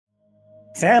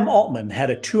Sam Altman had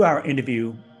a 2 hour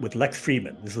interview with Lex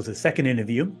Fridman. This was his second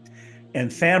interview,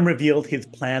 and Sam revealed his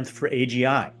plans for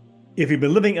AGI. If you've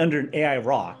been living under an AI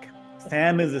rock,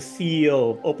 Sam is the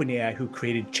CEO of OpenAI who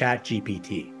created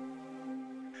ChatGPT.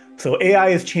 So AI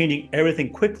is changing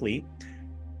everything quickly,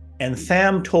 and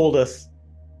Sam told us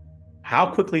how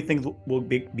quickly things will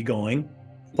be going,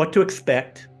 what to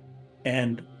expect,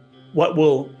 and what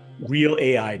will real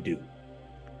AI do.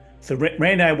 So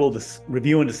Ray and I will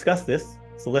review and discuss this.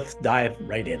 So let's dive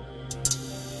right in.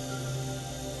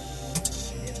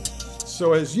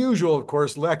 So as usual, of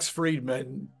course, Lex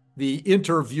Fridman, the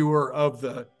interviewer of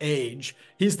the age,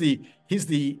 he's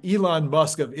the Elon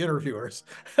Musk of interviewers.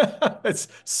 It's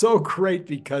so great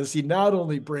because he not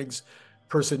only brings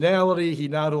personality, he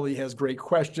not only has great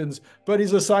questions, but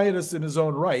he's a scientist in his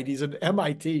own right. He's an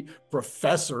MIT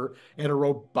professor and a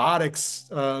robotics.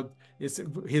 It's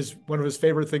one of his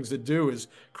favorite things to do is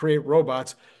create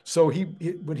robots. So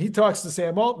when he talks to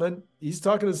Sam Altman, he's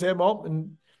talking to Sam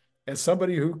Altman as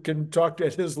somebody who can talk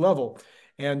at his level.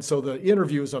 And so the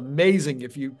interview is amazing.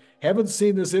 If you haven't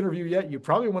seen this interview yet, you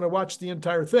probably want to watch the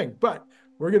entire thing. But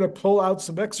we're going to pull out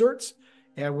some excerpts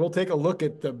and we'll take a look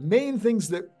at the main things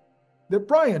that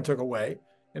Brian took away,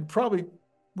 and probably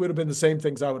would have been the same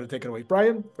things I would have taken away.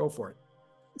 Brian, go for it.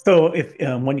 So if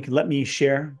when you can let me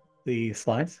share the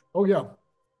slides. Oh, yeah.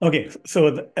 Okay,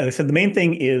 so as I said, the main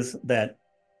thing is that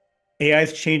AI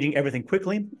is changing everything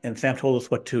quickly, and Sam told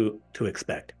us what to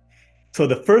expect. So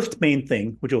the first main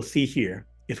thing, which you'll see here,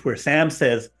 is where Sam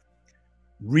says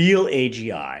real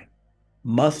AGI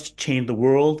must change the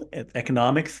world,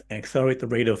 economics, and accelerate the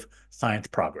rate of science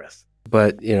progress.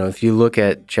 But, if you look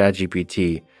at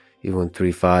ChatGPT, even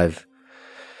 3.5,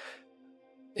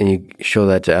 and you show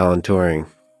that to Alan Turing,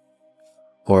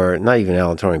 or not even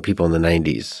Alan Turing, people in the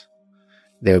 90s,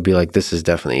 they would be like, this is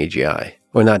definitely AGI.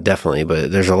 Or not definitely,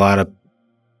 but there's a lot of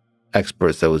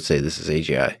experts that would say this is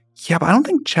AGI. Yeah, but I don't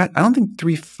think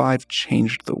 3.5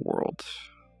 changed the world.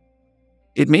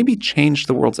 It maybe changed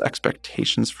the world's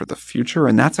expectations for the future,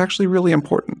 and that's actually really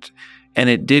important. And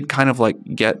it did kind of like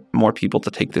get more people to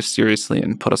take this seriously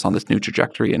and put us on this new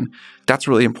trajectory, and that's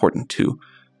really important too.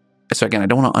 So again, I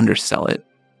don't want to undersell it.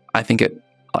 I think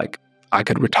I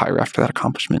could retire after that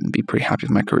accomplishment and be pretty happy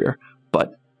with my career.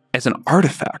 But as an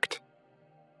artifact,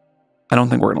 I don't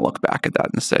think we're going to look back at that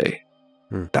and say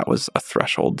that was a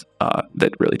threshold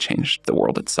that really changed the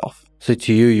world itself. So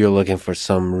to you, you're looking for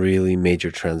some really major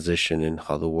transition in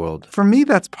how the world... For me,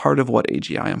 that's part of what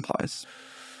AGI implies.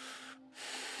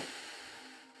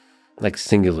 Like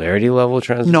singularity level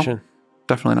transition? No,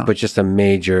 definitely not. But just a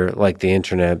major, like the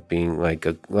internet being like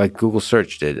Google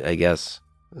search did, I guess.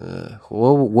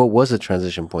 What was the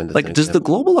transition point? Like, does the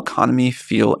global economy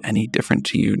feel any different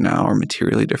to you now, or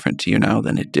materially different to you now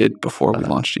than it did before we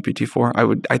launched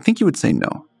GPT-4? I think you would say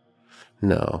no.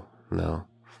 No.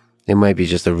 It might be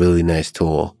just a really nice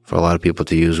tool for a lot of people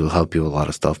to use, will help you with a lot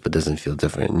of stuff, but doesn't feel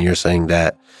different. And you're saying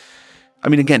that. I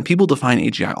mean, again, people define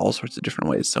AGI all sorts of different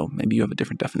ways, so maybe you have a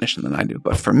different definition than I do.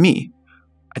 But for me,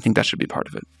 I think that should be part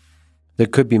of it. There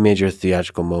could be major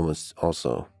theatrical moments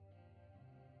also.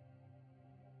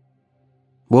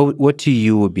 What to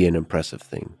you would be an impressive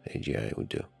thing AGI would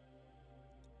do?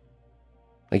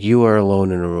 Like you are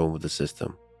alone in a room with the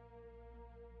system.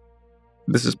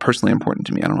 This is personally important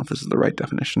to me. I don't know if this is the right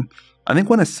definition. I think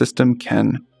when a system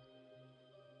can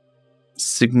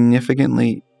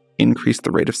significantly increase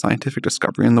the rate of scientific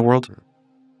discovery in the world,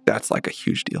 that's like a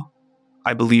huge deal.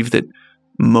 I believe that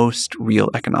most real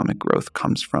economic growth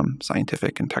comes from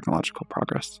scientific and technological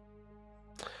progress.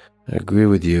 I agree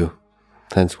with you.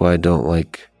 That's why I don't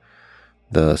like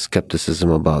the skepticism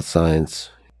about science.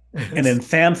 And then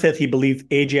Sam says he believes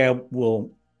AGI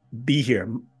will be here.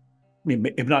 I mean,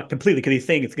 if not completely, because he's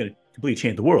saying it's going to completely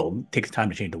change the world. It takes time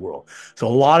to change the world. So a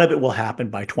lot of it will happen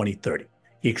by 2030.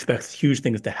 He expects huge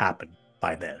things to happen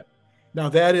by then. Now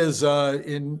that is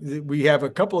we have a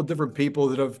couple of different people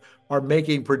that are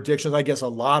making predictions. I guess a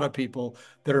lot of people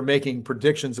that are making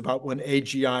predictions about when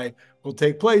AGI will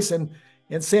take place. And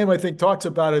Sam, I think, talks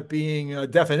about it being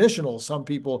definitional. Some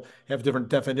people have different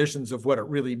definitions of what it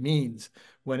really means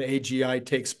when AGI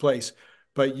takes place.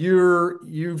 But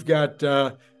you've got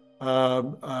Elon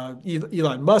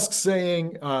Musk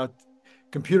saying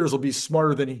computers will be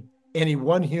smarter than any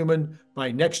one human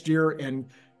by next year, and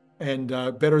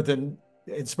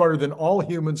smarter than all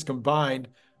humans combined.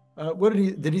 What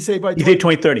did he say by? He said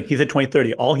 2030. He said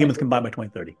 2030. All humans combined by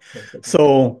 2030.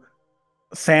 So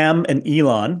Sam and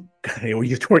Elon, they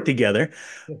used to work together,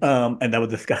 and that was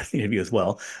discussed in the interview as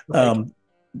well. Right.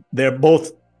 They're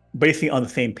both basically on the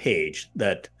same page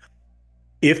that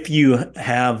if you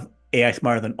have AI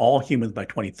smarter than all humans by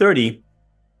 2030,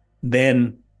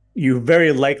 then you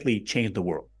very likely change the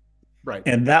world. Right.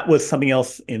 And that was something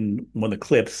else in one of the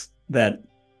clips that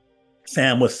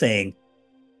Sam was saying,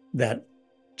 that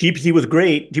GPT-4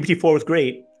 was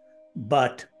great,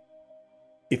 but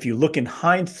if you look in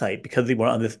hindsight, because they were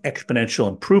on this exponential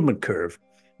improvement curve,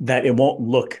 that it won't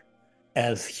look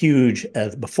as huge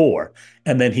as before.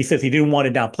 And then he says he didn't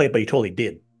want to downplay it, but he totally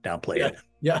did downplay Yeah. it,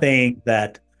 Yeah. saying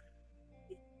that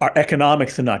our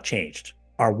economics have not changed.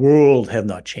 Our world have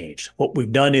not changed. What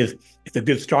we've done is it's a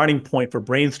good starting point for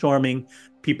brainstorming.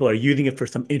 People are using it for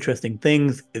some interesting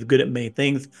things. It's good at many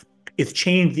things. It's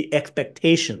changed the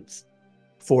expectations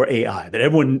for AI, that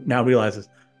everyone now realizes,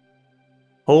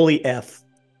 holy F,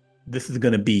 this is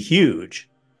going to be huge,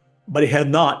 but it has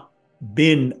not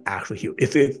been actually huge.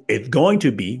 It's going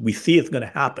to be, we see it's going to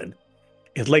happen.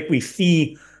 It's like we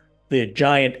see the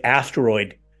giant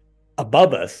asteroid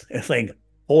above us and saying,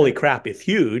 holy crap, it's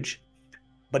huge,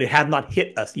 but it has not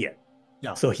hit us yet.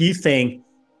 Yeah. So he's saying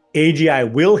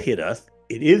AGI will hit us.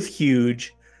 It is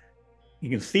huge.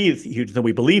 You can see it's huge, so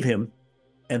we believe him.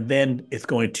 And then it's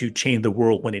going to change the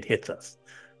world when it hits us.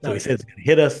 So he says it's going to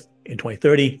hit us in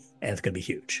 2030 and it's going to be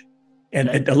huge. And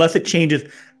unless it changes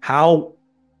how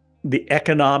the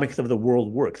economics of the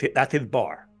world works, that's his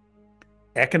bar.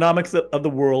 Economics of the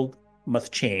world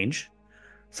must change.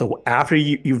 So after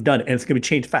you've done it, and it's going to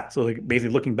change fast. So like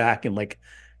basically looking back in like,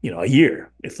 a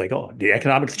year, it's like, oh, the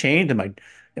economics changed? Am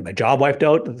my job wiped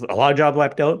out? There's a lot of jobs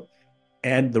wiped out.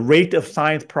 And the rate of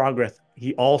science progress,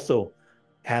 he also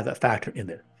has a factor in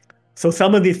there. So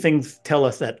some of these things tell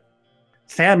us that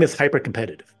Sam is hyper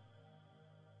competitive,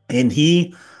 and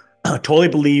he totally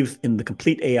believes in the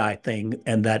complete AI thing,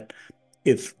 and that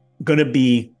it's going to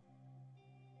be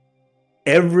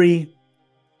every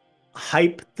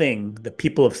hype thing that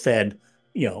people have said,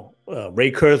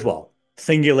 Ray Kurzweil,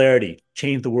 singularity,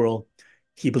 change the world.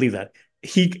 He believes that.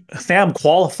 Sam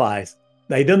qualifies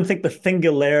that he doesn't think the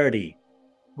singularity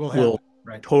will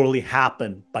totally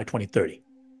happen by 2030.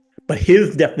 But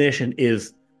his definition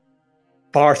is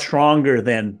far stronger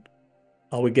than,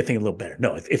 oh, we get things a little better.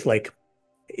 No, it's like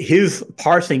his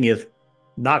parsing is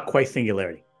not quite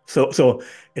singularity. So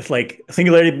it's like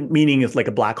singularity, meaning it's like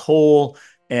a black hole,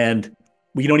 and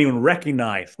we don't even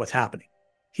recognize what's happening.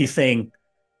 He's saying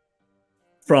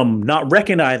from not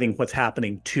recognizing what's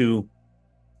happening to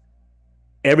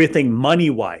everything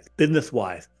money-wise,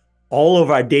 business-wise, all of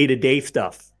our day-to-day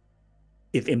stuff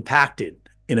is impacted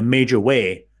in a major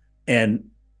way. And,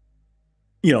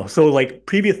 so like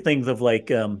previous things of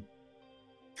like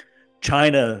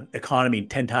China economy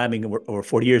 10 timing over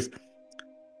 40 years,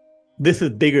 this is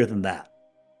bigger than that,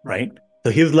 right?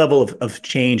 So his level of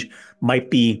change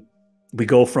might be, we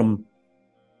go from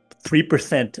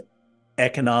 3%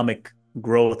 economic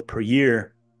growth per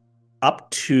year up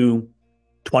to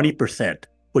 20%,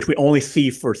 which we only see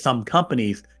for some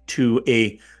companies, to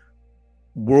a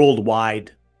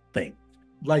worldwide thing.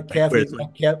 Like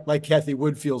Kathy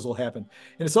Wood feels will happen.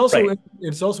 And it's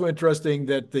also interesting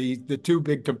that the two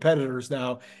big competitors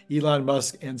now, Elon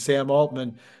Musk and Sam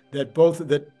Altman,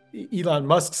 that Elon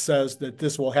Musk says that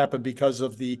this will happen because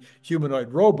of the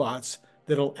humanoid robots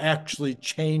that'll actually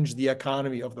change the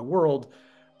economy of the world.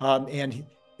 And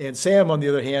Sam, on the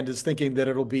other hand, is thinking that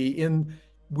it'll be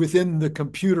within the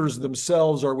computers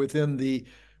themselves, or within the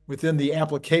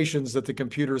applications that the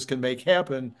computers can make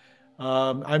happen.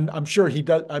 I'm sure he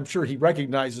does. I'm sure he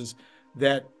recognizes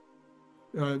that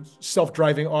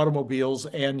self-driving automobiles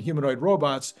and humanoid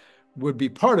robots would be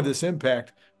part of this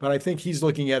impact. But I think he's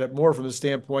looking at it more from the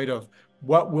standpoint of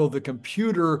what will the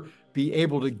computer be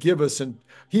able to give us. And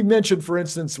he mentioned, for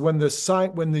instance, when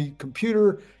the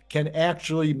computer can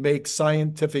actually make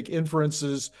scientific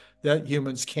inferences that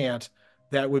humans can't,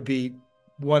 that would be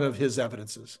one of his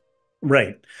evidences.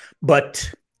 Right.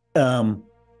 But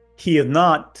he is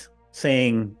not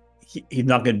saying he's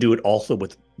not going to do it also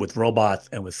with robots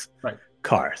and with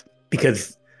cars,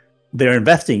 because they're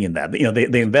investing in that.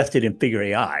 They invested in Figure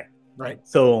AI. Right.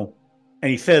 So,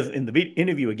 and he says in the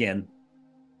interview again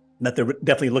that they're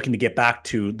definitely looking to get back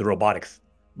to the robotics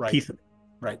piece of it.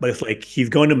 Right. But it's like he's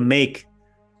going to make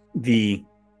the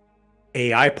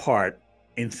AI part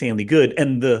insanely good.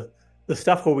 And the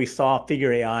stuff where we saw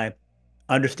Figure AI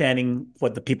understanding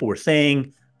what the people were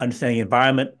saying, understanding the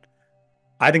environment,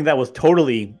 I think that was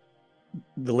totally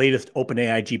the latest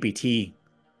OpenAI GPT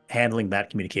handling that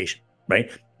communication,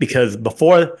 right? Because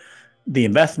before the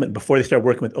investment, before they started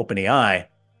working with OpenAI,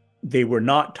 they were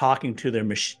not talking to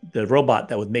the robot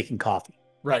that was making coffee.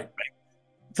 Right.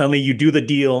 Suddenly you do the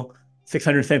deal,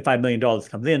 $675 million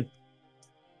comes in.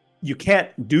 You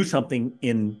can't do something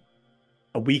in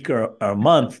a week or a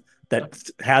month that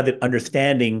had the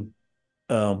understanding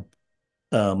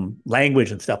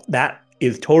language and stuff, that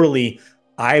is totally,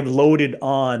 I've loaded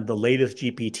on the latest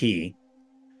GPT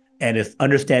and it's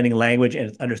understanding language and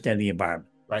it's understanding the environment,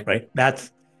 right?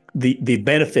 That's the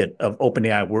benefit of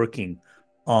OpenAI working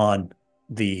on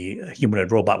the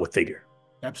humanoid robot with Figure.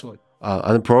 Absolutely.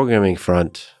 On the programming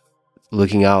front,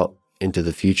 looking out into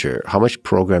the future, how much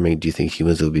programming do you think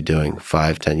humans will be doing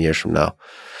 5-10 years from now?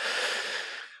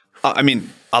 I mean,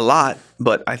 a lot,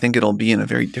 but I think it'll be in a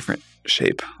very different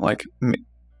shape. Like,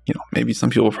 maybe some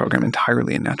people program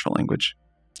entirely in natural language.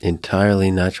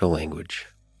 Entirely natural language.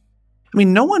 I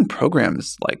mean, no one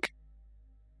programs like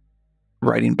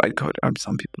writing bytecode.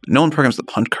 Some people do. No one programs the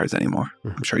punch cards anymore.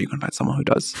 I'm sure you can find someone who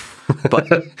does, but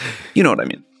you know what I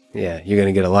mean. Yeah, you're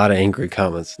gonna get a lot of angry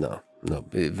comments. No.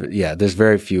 Yeah, there's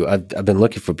very few. I've been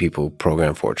looking for people who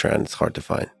program Fortran. It's hard to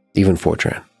find, even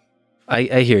Fortran.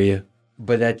 I hear you,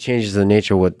 but that changes the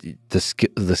nature of what the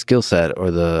skill set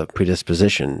or the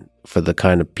predisposition for the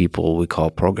kind of people we call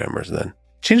programmers. Then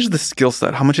changes the skill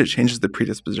set. How much it changes the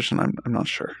predisposition, I'm not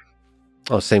sure.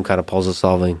 Oh, same kind of puzzle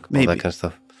solving, maybe. All that kind of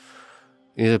stuff.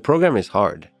 Programming is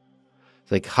hard.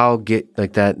 It's like how get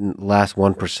like that last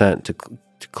 1% to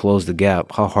close the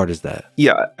gap. How hard is that?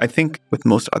 Yeah, I think with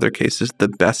most other cases, the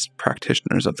best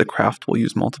practitioners of the craft will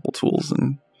use multiple tools,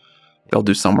 and they'll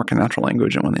do some work in natural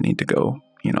language, and when they need to go,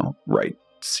 write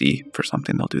C for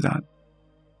something, they'll do that.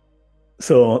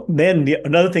 So then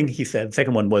another thing he said, the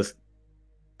second one was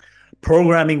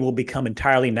programming will become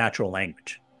entirely natural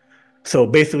language. So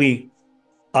basically,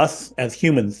 us as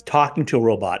humans talking to a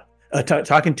robot,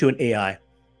 talking to an AI,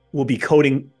 will be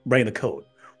writing the code,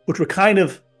 which we're kind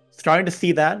of starting to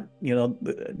see that.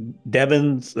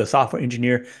 Devon's, the software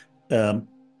engineer,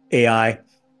 AI,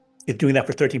 is doing that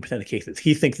for 13% of cases.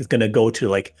 He thinks it's going to go to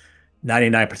like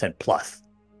 99% plus,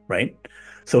 right?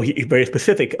 So he's very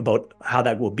specific about how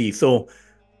that will be. So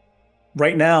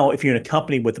right now, if you're in a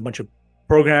company with a bunch of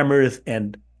programmers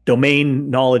and domain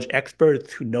knowledge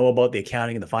experts who know about the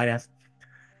accounting and the finance,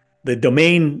 the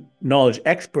domain knowledge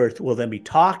experts will then be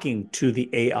talking to the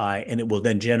AI, and it will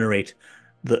then generate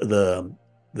the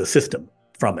system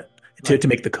from it to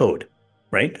make the code,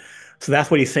 right? So that's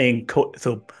what he's saying.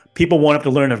 So people won't have to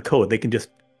learn how to code. They can just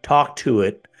talk to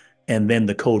it, and then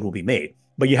the code will be made.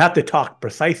 But you have to talk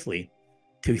precisely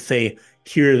to say,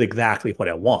 here's exactly what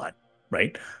I want,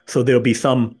 right? So there'll be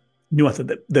some nuance.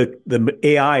 The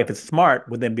AI, if it's smart,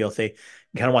 would then be able to say,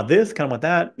 kind of want this, kind of want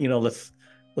that.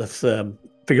 Let's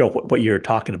figure out what you're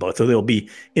talking about. So they'll be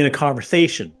in a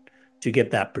conversation to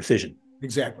get that precision.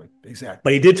 Exactly.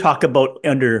 But he did talk about,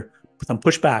 under some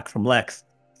pushback from Lex,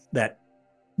 that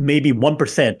maybe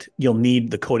 1% you'll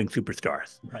need the coding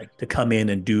superstars to come in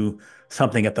and do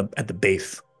something at the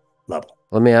base level.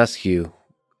 Let me ask you,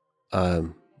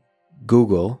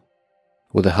 Google,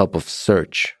 with the help of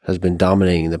search, has been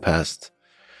dominating the past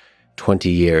 20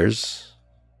 years.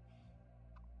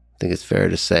 I think it's fair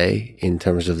to say, in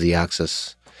terms of the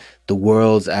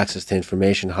world's access to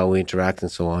information, how we interact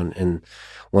and so on. And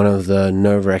one of the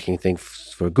nerve-wracking things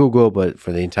for Google, but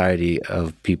for the entirety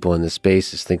of people in the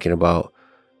space, is thinking about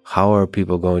how are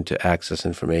people going to access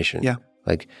information? Yeah.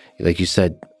 Like you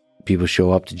said, people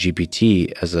show up to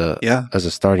GPT as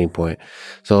a starting point.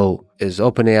 So is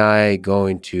OpenAI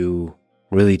going to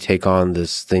really take on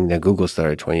this thing that Google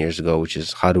started 20 years ago, which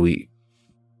is how do we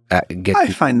I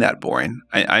find that boring.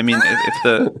 I mean,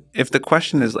 if the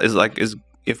question is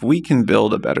if we can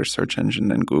build a better search engine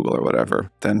than Google or whatever,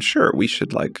 then sure, we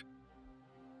should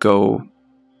go,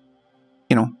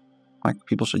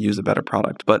 people should use a better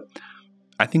product. But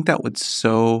I think that would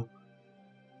so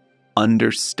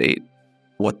understate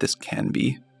what this can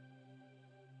be.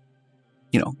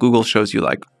 Google shows you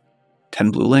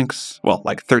 10 blue links,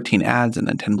 13 ads and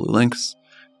then 10 blue links.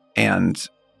 And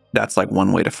that's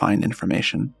one way to find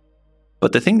information.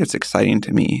 But the thing that's exciting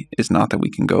to me is not that we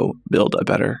can go build a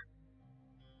better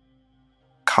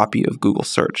copy of Google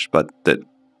search, but that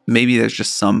maybe there's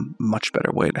just some much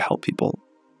better way to help people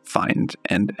find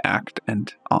and act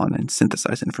and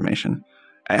synthesize information.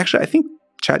 I think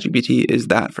ChatGPT is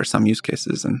that for some use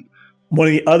cases. And one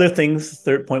of the other things,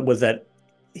 third point, was that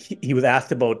he was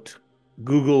asked about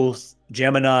Google's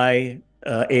Gemini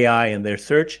AI and their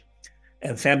search.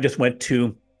 And Sam just went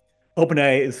to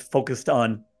OpenAI is focused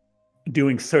on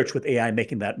doing search with AI,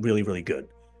 making that really, really good,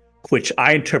 which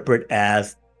I interpret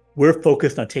as we're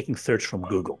focused on taking search from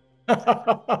Google.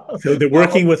 So they're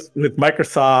working with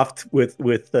Microsoft, with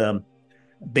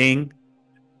Bing,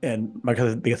 and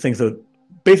Microsoft, because things. So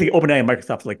basically, OpenAI and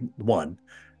Microsoft are one,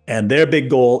 and their big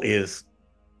goal is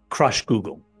crush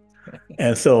Google.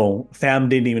 And so Sam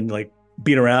didn't even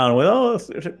beat around with,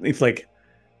 it's like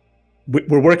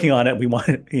we're working on it. We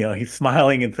want, he's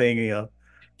smiling and saying,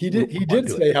 He did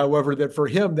say, however, that for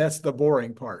him, that's the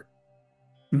boring part.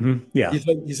 Yeah.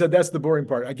 He said that's the boring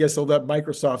part. I guess they'll let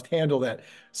Microsoft handle that.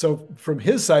 So from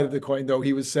his side of the coin, though,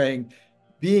 he was saying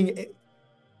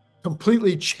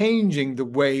completely changing the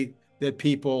way that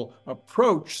people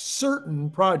approach certain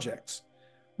projects,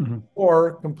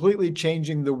 or completely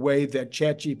changing the way that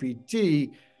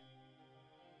ChatGPT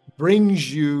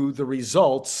brings you the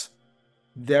results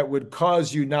that would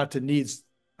cause you not to need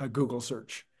a Google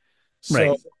search.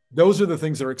 So those are the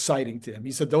things that are exciting to him.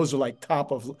 He said those are like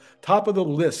top of the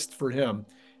list for him,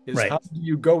 is how do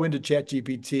you go into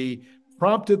ChatGPT,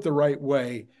 prompt it the right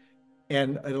way,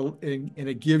 and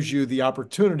it gives you the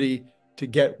opportunity to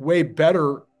get way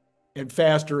better and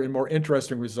faster and more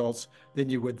interesting results than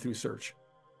you would through search.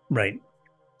 Right.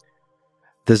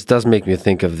 This does make me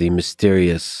think of the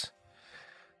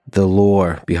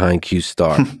lore behind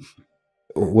Q-Star.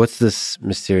 What's this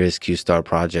mysterious Q-Star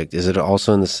project? Is it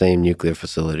also in the same nuclear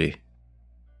facility?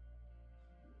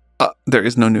 There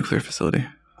is no nuclear facility.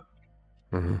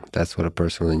 That's what a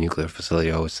person with a nuclear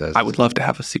facility always says. I would love to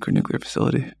have a secret nuclear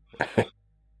facility.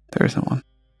 There isn't one.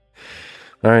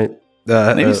 All right.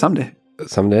 Maybe someday.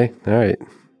 Someday? All right.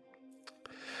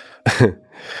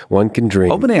 One can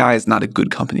dream. OpenAI is not a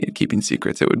good company at keeping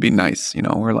secrets. It would be nice.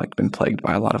 We're been plagued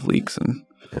by a lot of leaks, and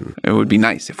it would be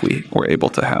nice if we were able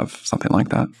to have something like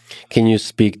that. Can you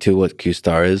speak to what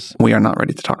Q-Star is? We are not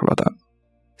ready to talk about that.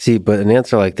 See, but an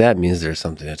answer like that means there's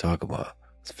something to talk about.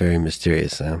 It's very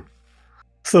mysterious, Sam.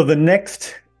 So the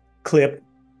next clip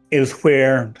is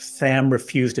where Sam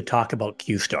refused to talk about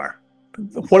Q-Star.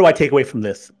 What do I take away from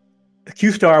this?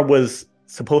 Q-Star was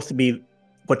supposed to be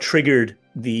what triggered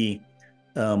the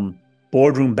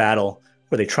boardroom battle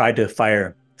where they tried to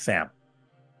fire Sam.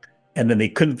 And then they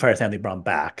couldn't fire Sam, they brought him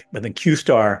back. But then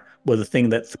Q-Star was the thing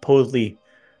that supposedly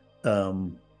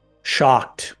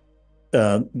shocked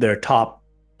their top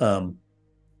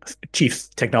chief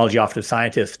technology officer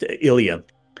scientist, Ilya.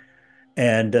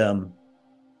 And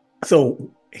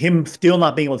so him still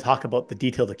not being able to talk about the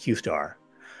details of Q-Star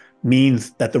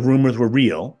means that the rumors were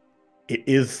real. It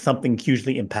is something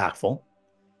hugely impactful.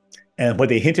 And what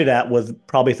they hinted at was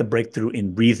probably some breakthrough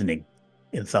in reasoning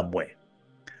in some way.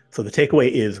 So the takeaway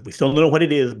is we still don't know what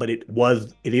it is, but it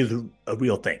is a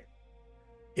real thing.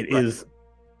 It is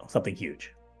something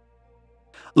huge.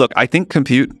 Look, I think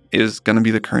compute is going to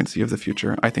be the currency of the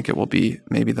future. I think it will be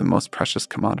maybe the most precious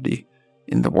commodity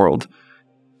in the world.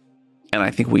 And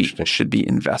I think we should be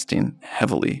investing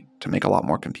heavily to make a lot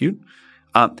more compute.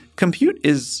 Compute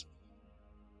is...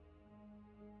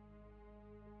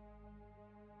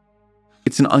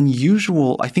 It's an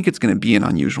unusual... I think it's going to be an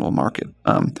unusual market.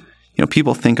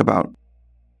 People think about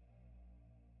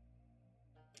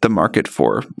the market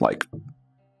for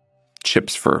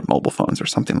chips for mobile phones or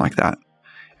something like that.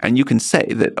 And you can say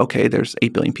that, okay, there's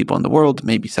 8 billion people in the world,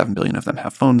 maybe 7 billion of them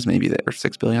have phones, maybe there's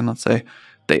 6 billion, let's say.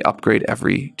 They upgrade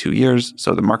every 2 years.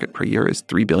 So the market per year is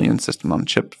 3 billion system on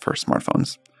chip for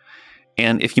smartphones.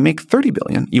 And if you make 30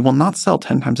 billion, you will not sell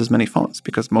 10 times as many phones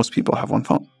because most people have one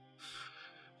phone.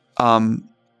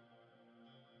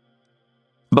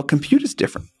 But compute is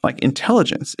different.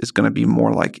 Intelligence is going to be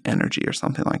more like energy or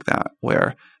something like that,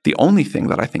 where the only thing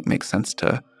that I think makes sense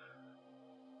to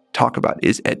talk about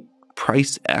is at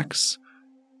price X,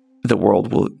 the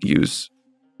world will use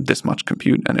this much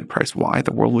compute, and at price Y,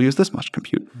 the world will use this much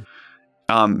compute.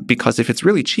 Because if it's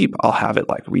really cheap, I'll have it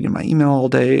reading my email all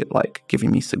day,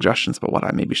 giving me suggestions about what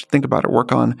I maybe should think about or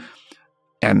work on,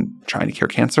 and trying to cure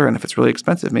cancer. And if it's really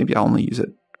expensive, maybe I'll only use it,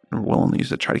 or will only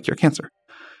use it to try to cure cancer.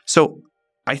 So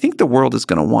I think the world is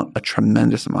going to want a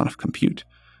tremendous amount of compute.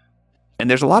 And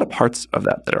there's a lot of parts of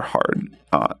that are hard.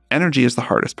 Energy is the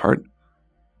hardest part.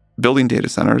 Building data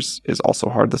centers is also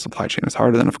hard. The supply chain is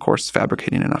hard. And then, of course,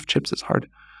 fabricating enough chips is hard.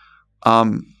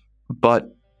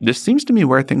 But this seems to me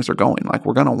where things are going.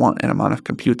 We're going to want an amount of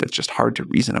compute that's just hard to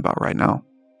reason about right now.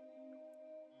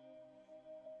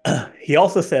 He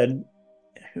also said,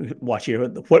 watch here,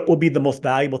 what will be the most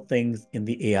valuable things in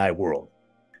the AI world?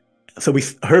 So we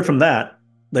heard from that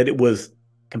it was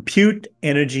compute,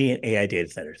 energy, and AI data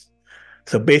centers.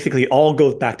 So basically, it all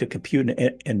goes back to compute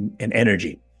and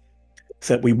energy.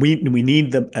 So we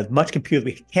need them as much compute as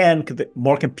we can because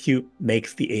more compute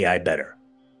makes the AI better.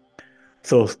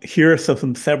 So here are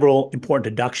several important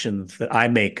deductions that I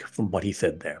make from what he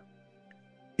said there.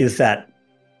 Is that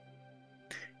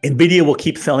NVIDIA will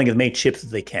keep selling as many chips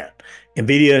as they can.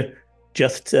 NVIDIA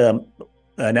just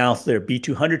announced their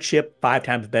B200 chip, 4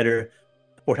 times better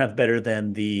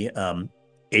than the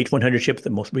H100 chips, the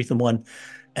most recent one.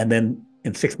 And then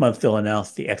in 6 months, they'll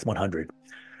announce the X100.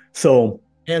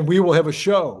 And we will have a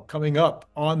show coming up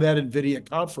on that NVIDIA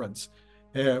conference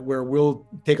where we'll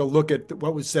take a look at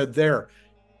what was said there.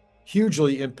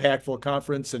 Hugely impactful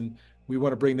conference, and we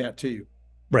want to bring that to you.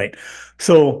 Right.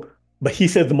 So, but he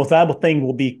says the most valuable thing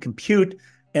will be compute,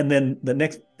 and then the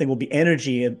next thing will be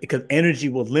energy, because energy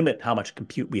will limit how much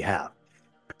compute we have.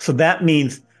 So that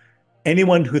means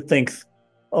anyone who thinks,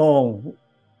 oh,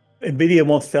 NVIDIA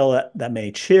won't sell that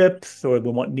many chips, or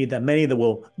we won't need that many, that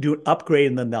will do an upgrade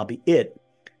and then that'll be it.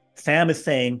 Sam is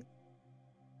saying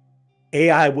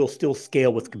AI will still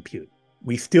scale with compute.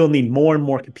 We still need more and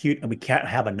more compute, and we can't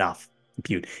have enough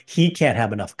compute. He can't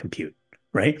have enough compute,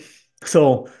 right?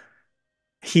 So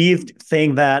he's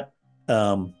saying that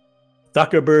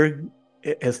Zuckerberg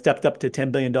has stepped up to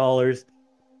 $10 billion.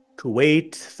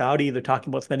 Kuwait, Saudi, they're talking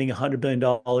about spending $100 billion.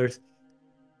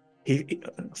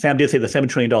 Sam did say the $7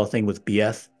 trillion thing was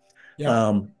BS.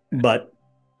 Yeah. But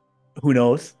who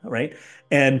knows, right?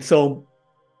 And so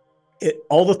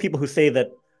all those people who say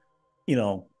that,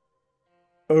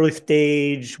 early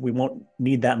stage, we won't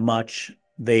need that much,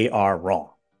 they are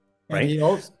wrong, And right?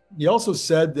 he also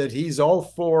said that he's all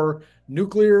for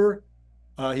nuclear.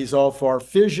 He's all for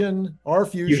fission or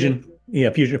fusion. Fusion, yeah,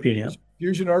 fusion, yeah.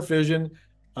 Fusion or fission.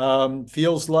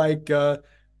 Feels like that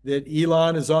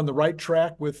Elon is on the right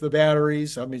track with the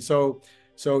batteries. I mean, so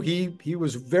he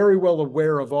was very well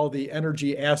aware of all the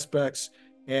energy aspects,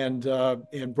 and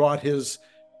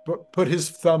put his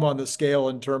thumb on the scale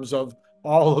in terms of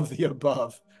all of the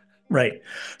above. Right.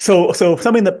 So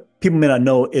something that people may not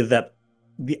know is that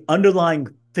the underlying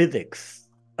physics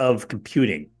of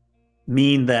computing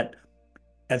mean that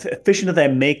as efficient as I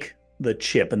make the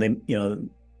chip, and they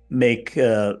make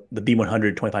the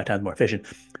B100 25 times more efficient,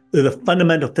 there's a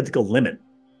fundamental physical limit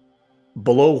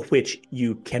below which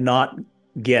you cannot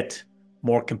get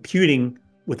more computing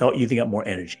without using up more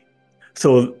energy.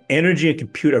 So energy and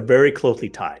compute are very closely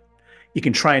tied. You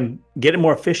can try and get it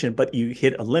more efficient, but you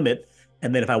hit a limit.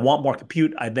 And then if I want more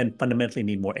compute, I then fundamentally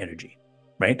need more energy,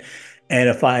 right? And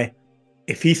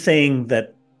if he's saying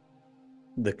that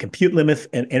the compute limits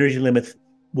and energy limits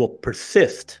will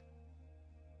persist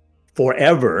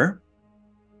forever,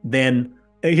 then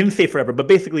he didn't say forever, but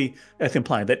basically that's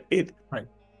implying that Right.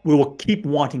 We will keep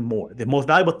wanting more. The most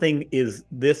valuable thing is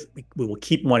this: we will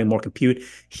keep wanting more compute.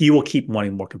 He will keep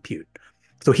wanting more compute.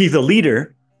 So he's a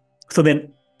leader. So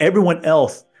then everyone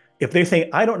else, if they're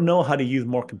saying, I don't know how to use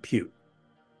more compute,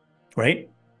 right?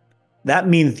 That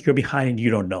means you're behind and you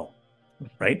don't know,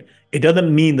 right? It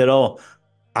doesn't mean that, oh,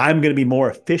 I'm going to be more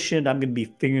efficient. I'm going to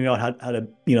be figuring out how to,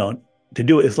 to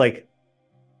do it. It's like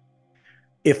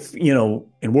if,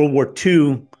 in World War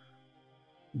II,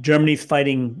 Germany's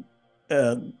fighting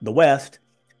the West,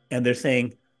 and they're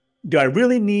saying, do I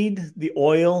really need the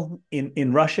oil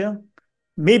in Russia?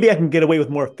 Maybe I can get away with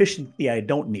more efficiency. I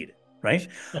don't need it, right?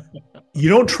 You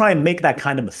don't try and make that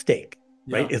kind of mistake,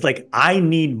 right? Yeah. It's like, I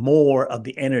need more of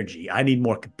the energy. I need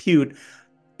more compute.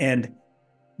 And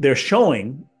they're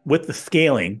showing with the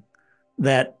scaling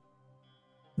that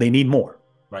they need more,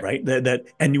 right?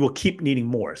 And you will keep needing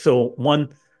more. So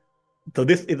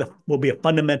this will be a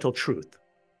fundamental truth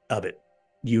of it.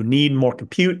 You need more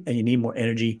compute and you need more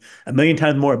energy, a million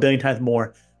times more, a billion times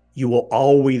more. You will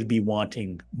always be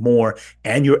wanting more,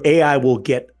 and your AI will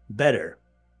get better,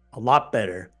 a lot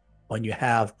better, when you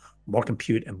have more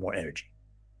compute and more energy.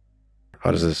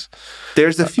 How does this?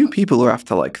 There's a few people who have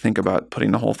to think about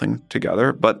putting the whole thing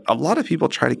together, but a lot of people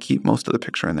try to keep most of the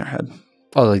picture in their head.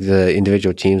 Oh, like the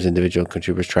individual teams, individual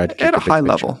contributors try to keep at a high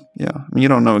level. Yeah. I mean, you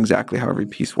don't know exactly how every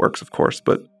piece works, of course,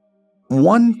 but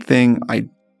one thing I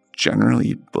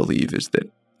generally believe is that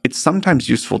it's sometimes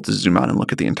useful to zoom out and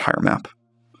look at the entire map.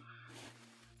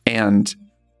 And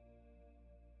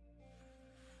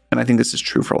I think this is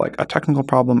true for a technical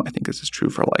problem. I think this is true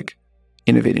for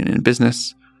innovating in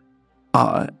business.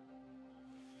 But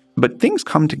things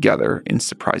come together in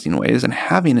surprising ways, and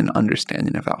having an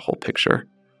understanding of that whole picture,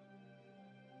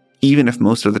 even if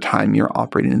most of the time you're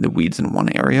operating in the weeds in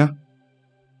one area,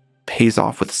 pays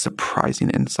off with surprising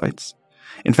insights.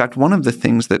 In fact, one of the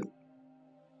things that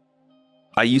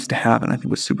I used to have, and I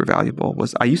think was super valuable,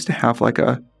 was I used to have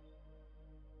a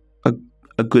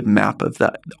good map of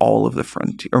all of the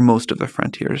frontier, or most of the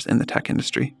frontiers in the tech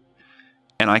industry.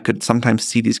 And I could sometimes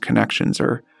see these connections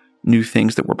or new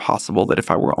things that were possible that if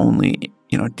I were only,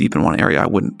 deep in one area, I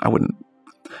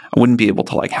wouldn't be able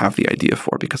to have the idea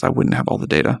for, because I wouldn't have all the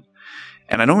data.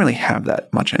 And I don't really have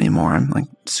that much anymore. I'm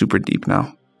super deep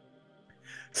now.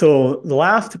 So the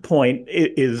last point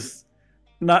is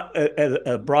not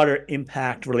a broader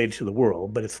impact related to the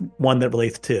world, but it's one that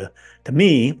relates to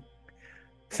me.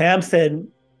 Sam said,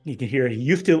 you can hear, he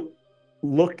used to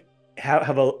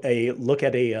have a look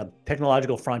at a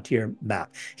technological frontier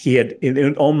map. He had in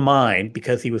his own mind,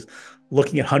 because he was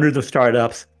looking at hundreds of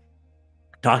startups,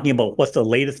 talking about what's the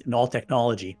latest in all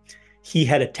technology. He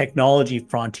had a technology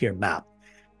frontier map,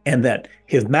 and that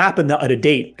his map is not out of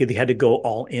date because he had to go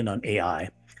all in on AI,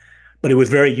 but it was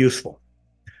very useful.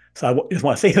 So I just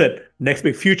want to say that Next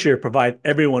Big Future provides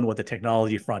everyone with a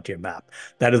technology frontier map.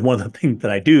 That is one of the things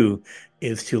that I do,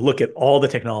 is to look at all the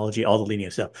technology, all the leading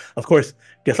stuff. Of course,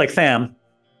 just like Sam,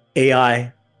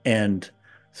 AI and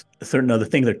certain other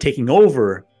things are taking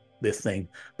over this thing,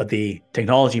 but the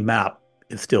technology map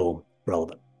is still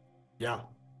relevant. Yeah.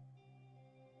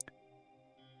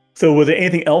 So was there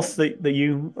anything else that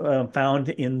you found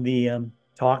in the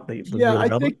talk that was Yeah, really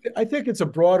relevant? I think it's a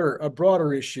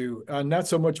broader issue. Not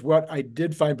so much what I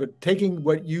did find, but taking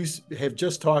what you have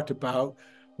just talked about,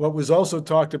 what was also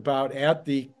talked about at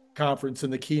the conference in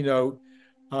the keynote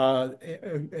at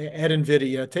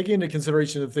NVIDIA, taking into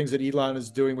consideration the things that Elon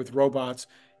is doing with robots,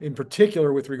 in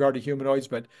particular with regard to humanoids,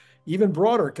 but even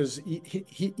broader, because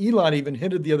Elon even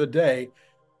hinted the other day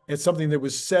at something that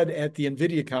was said at the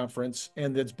NVIDIA conference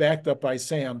and that's backed up by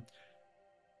Sam.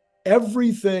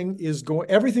 Everything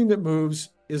that moves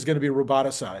is going to be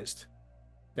roboticized.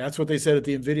 That's what they said at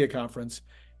the NVIDIA conference.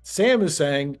 Sam is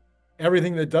saying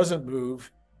everything that doesn't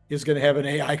move is going to have an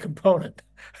AI component.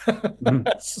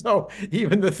 Mhm. So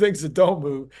even the things that don't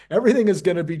move, everything is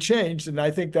going to be changed. And I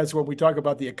think that's what we talk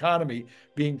about, the economy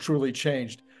being truly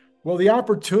changed. Well, the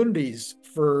opportunities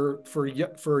for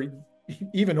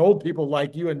even old people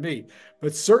like you and me,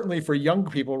 but certainly for young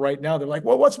people right now, they're like,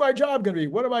 well, what's my job going to be?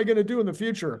 What am I going to do in the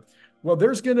future? Well,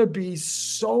 there's going to be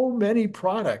so many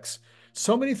products,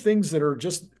 so many things that are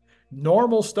just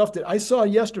normal stuff that I saw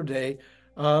yesterday.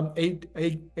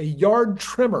 A yard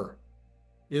trimmer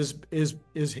is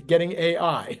getting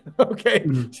AI. Okay,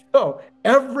 Mhm. so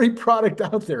every product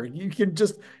out there, you can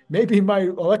just maybe my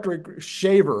electric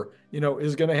shaver,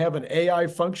 is going to have an AI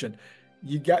function.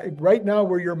 You got right now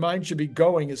where your mind should be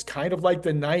going is kind of like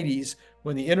the 90s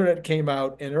when the internet came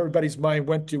out and everybody's mind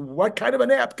went to what kind of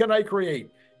an app can I create?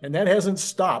 And that hasn't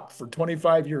stopped for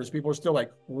 25 years. People are still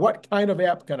like, what kind of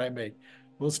app can I make?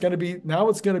 Well, it's going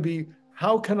to be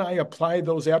how can I apply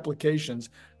those applications?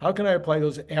 How can I apply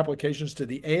those applications to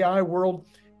the AI world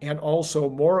and also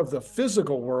more of the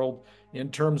physical world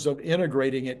in terms of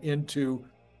integrating it into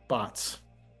bots?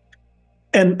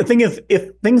 And the thing is,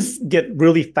 if things get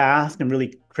really fast and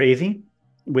really crazy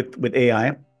with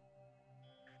AI,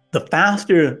 the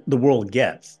faster the world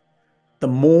gets, the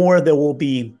more there will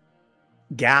be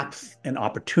gaps and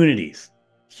opportunities,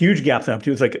 huge gaps and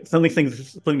opportunities. Like suddenly things are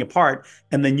splitting apart,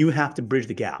 and then you have to bridge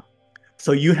the gap.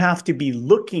 So you have to be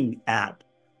looking at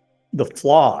the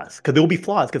flaws, because there will be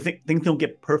flaws, because things don't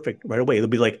get perfect right away. They'll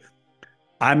be like,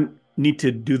 I need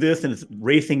to do this, and it's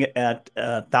racing at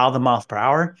 1,000 miles per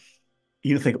hour.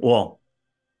 You think, well,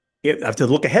 I have to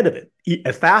look ahead of it.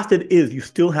 As fast as it is, you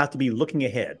still have to be looking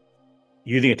ahead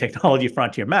using a technology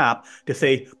frontier map to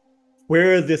say,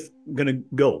 where is this going to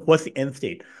go? What's the end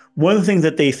state? One of the things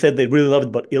that they said they really loved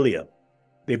about Ilya,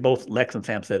 they both, Lex and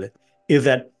Sam said it, is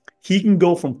that he can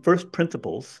go from first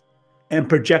principles and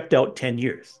project out 10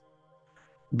 years.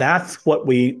 That's what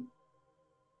we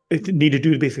need to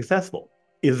do to be successful,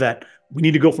 is that we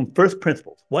need to go from first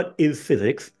principles. What is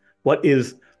physics? What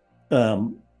is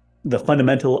um, the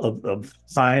fundamental of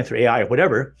science or AI or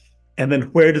whatever? And then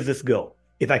where does this go?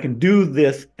 If I can do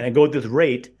this and I go at this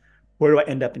rate, where do I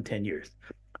end up in 10 years?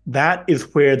 That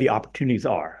is where the opportunities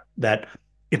are. That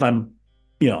if I'm,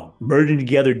 merging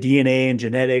together DNA and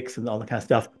genetics and all that kind of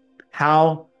stuff,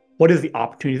 what is the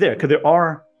opportunity there? Because there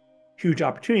are huge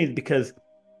opportunities, because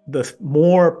the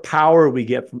more power we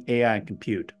get from AI and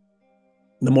compute,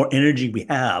 the more energy we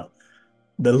have,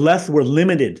 the less we're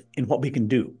limited in what we can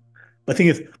do. But the thing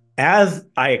is, as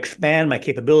I expand my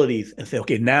capabilities and say,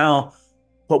 okay, now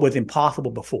what was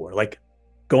impossible before, like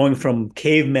going from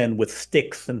cavemen with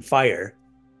sticks and fire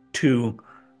to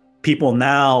people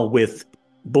now with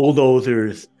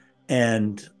bulldozers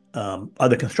and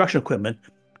other construction equipment,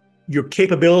 your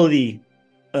capability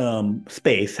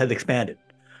space has expanded.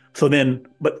 So then,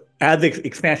 but as the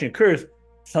expansion occurs,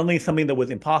 suddenly something that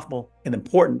was impossible and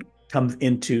important comes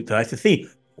into the ICC.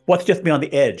 What's just beyond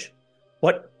the edge?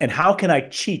 What and how can I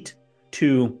cheat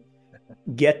to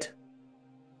get?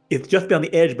 It's just beyond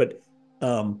the edge, but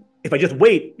if I just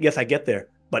wait, yes, I get there.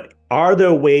 But are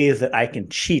there ways that I can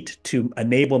cheat to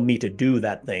enable me to do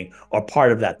that thing or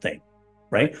part of that thing?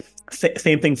 Right.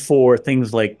 Same thing for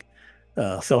things like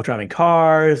self-driving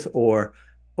cars or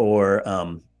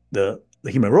the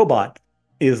human robot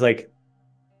is like,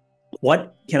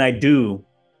 what can I do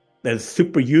that is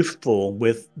super useful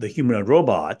with the human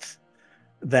robots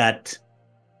that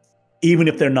even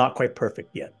if they're not quite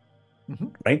perfect yet,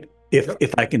 right?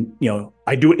 If I can,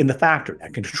 I do it in the factory. I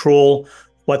can control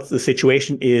what the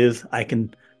situation is. I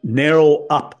can narrow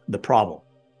up the problem,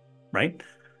 right?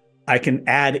 I can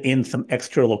add in some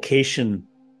extra location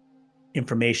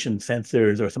information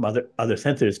sensors or some other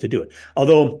sensors to do it.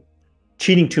 Although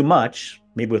cheating too much,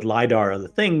 maybe with LiDAR or other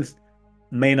things,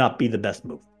 may not be the best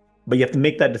move. But you have to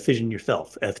make that decision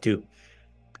yourself as to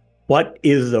what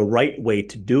is the right way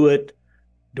to do it.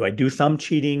 Do I do some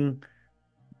cheating?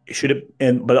 Should it,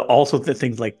 and but also the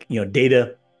things like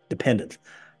data dependence.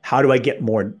 How do I get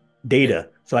more data?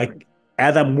 So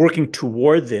as I'm working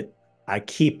towards it, I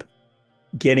keep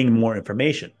getting more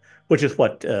information, which is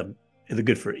what is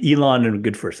good for Elon and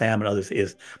good for Sam and others.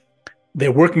 Is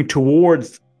they're working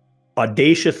towards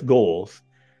audacious goals,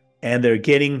 and they're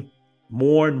getting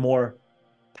more and more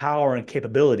power and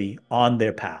capability on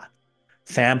their path.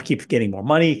 Sam keeps getting more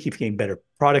money, keeps getting better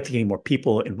products, getting more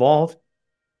people involved,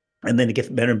 and then it gets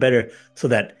better and better so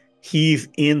that he's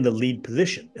in the lead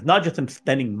position. It's not just I'm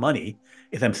spending money;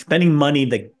 it's I'm spending money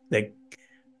that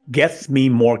gets me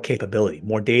more capability,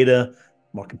 more data,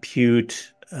 more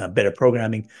compute, better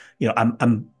programming.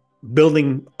 I'm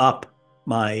building up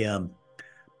my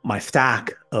my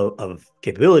stack of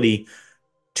capability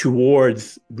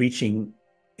towards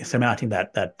surmounting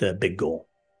that big goal.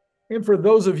 And for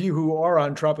those of you who are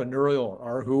entrepreneurial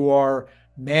or who are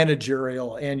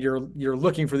managerial and you're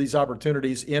looking for these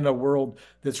opportunities in a world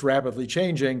that's rapidly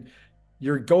changing,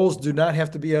 your goals do not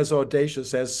have to be as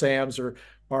audacious as Sam's or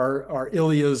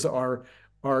Ilya's or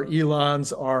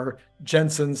Elon's or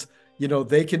Jensen's.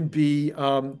 They can be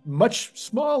much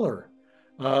smaller.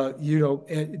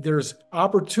 There's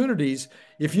opportunities.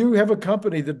 If you have a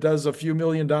company that does a few $1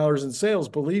 million in sales,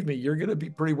 believe me, you're going to be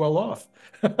pretty well off.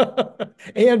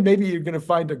 And maybe you're going to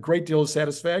find a great deal of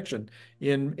satisfaction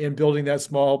in building that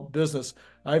small business.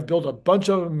 I've built a bunch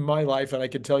of them in my life, and I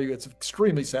can tell you it's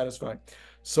extremely satisfying.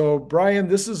 So, Brian,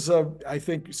 this is, I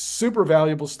think, super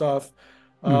valuable stuff.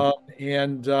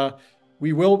 And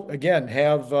we will, again,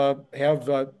 have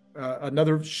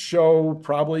another show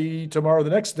probably tomorrow or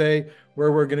the next day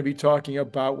where we're going to be talking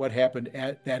about what happened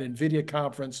at that NVIDIA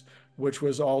conference, which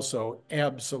was also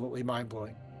absolutely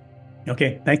mind-blowing.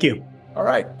 Okay, thank you. All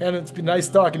right. And it's been nice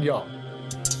talking to y'all.